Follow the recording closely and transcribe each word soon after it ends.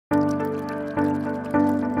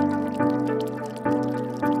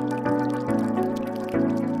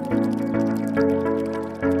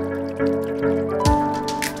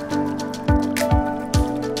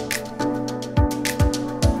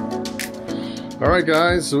Alright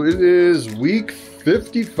guys, so it is week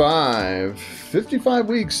 55. 55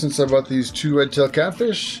 weeks since I bought these two red-tail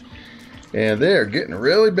catfish. And they are getting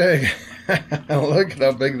really big. Look at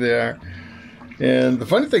how big they are. And the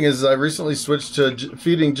funny thing is I recently switched to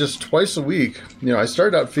feeding just twice a week. You know, I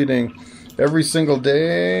started out feeding every single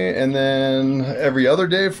day and then every other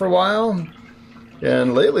day for a while.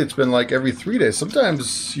 And lately it's been like every 3 days.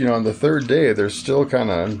 Sometimes, you know, on the third day they're still kind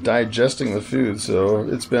of digesting the food. So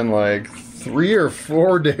it's been like 3 or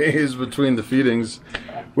 4 days between the feedings,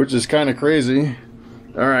 which is kind of crazy.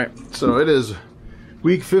 Alright, so it is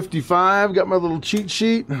week 55. Got my little cheat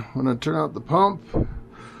sheet. I'm gonna turn out the pump.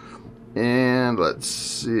 And let's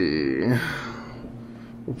see.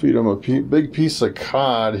 We'll feed them a big piece of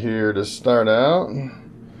cod here to start out.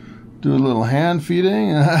 Do a little hand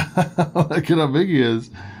feeding. Look at how big he is.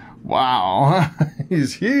 Wow.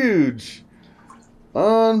 He's huge.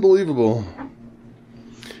 Unbelievable.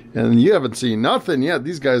 And you haven't seen nothing yet.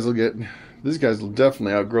 These guys will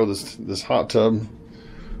definitely outgrow this hot tub.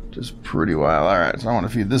 Just pretty wild. Alright, so I want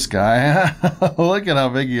to feed this guy. Look at how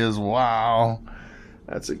big he is. Wow.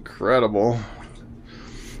 That's incredible.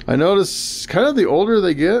 I notice kind of the older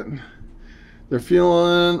they get, they're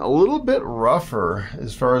feeling a little bit rougher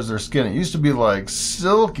as far as their skin. It used to be like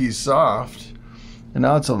silky soft, and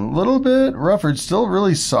now it's a little bit rougher. It's still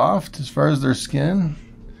really soft as far as their skin.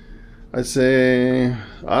 I'd say,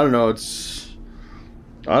 I don't know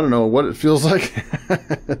what it feels like.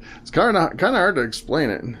 It's kind of hard to explain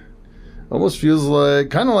it. Almost feels like,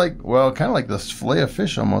 kind of like this fillet of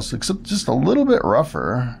fish almost, except just a little bit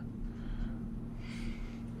rougher.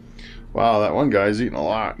 Wow, that one guy's eating a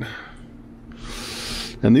lot.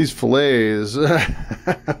 And these fillets, look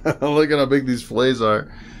at how big these fillets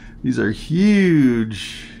are. These are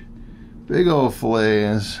huge, big old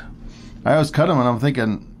fillets. I always cut them and I'm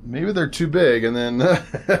thinking, maybe they're too big, and then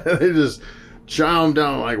they just chow them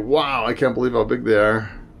down like, wow, I can't believe how big they are.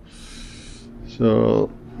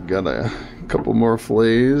 So, got a couple more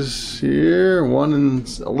fillets here. One and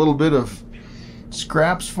a little bit of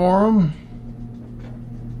scraps for them.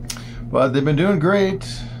 But they've been doing great.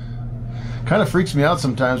 Kind of freaks me out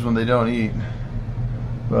sometimes when they don't eat.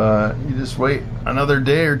 But you just wait another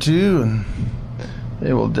day or two and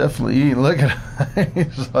they will definitely eat. Look at him.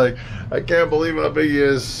 He's like, I can't believe how big he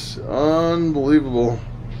is. Unbelievable.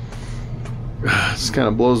 This kind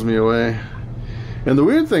of blows me away. And the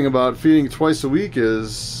weird thing about feeding twice a week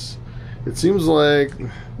is it seems like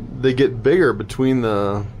they get bigger between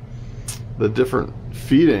the different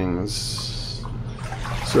feedings.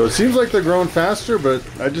 So it seems like they're growing faster, but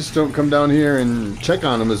I just don't come down here and check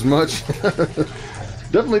on them as much.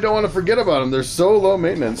 Definitely don't want to forget about them. They're so low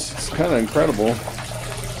maintenance. It's kind of incredible.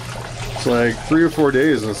 It's like 3 or 4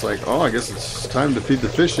 days and it's like, oh, I guess it's time to feed the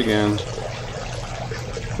fish again.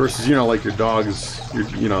 Versus, you know, like your dog is,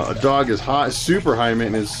 you know, a dog is high, super high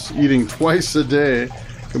maintenance, eating twice a day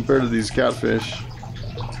compared to these catfish.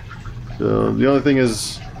 So the only thing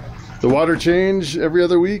is the water change every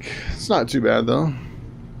other week. It's not too bad though.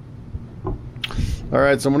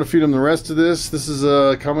 Alright, so I'm going to feed them the rest of this. This is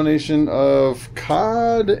a combination of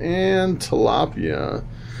cod and tilapia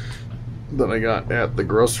that I got at the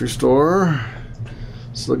grocery store.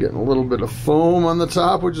 Still getting a little bit of foam on the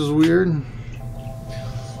top, which is weird.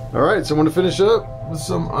 Alright, so I'm going to finish up with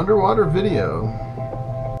some underwater video.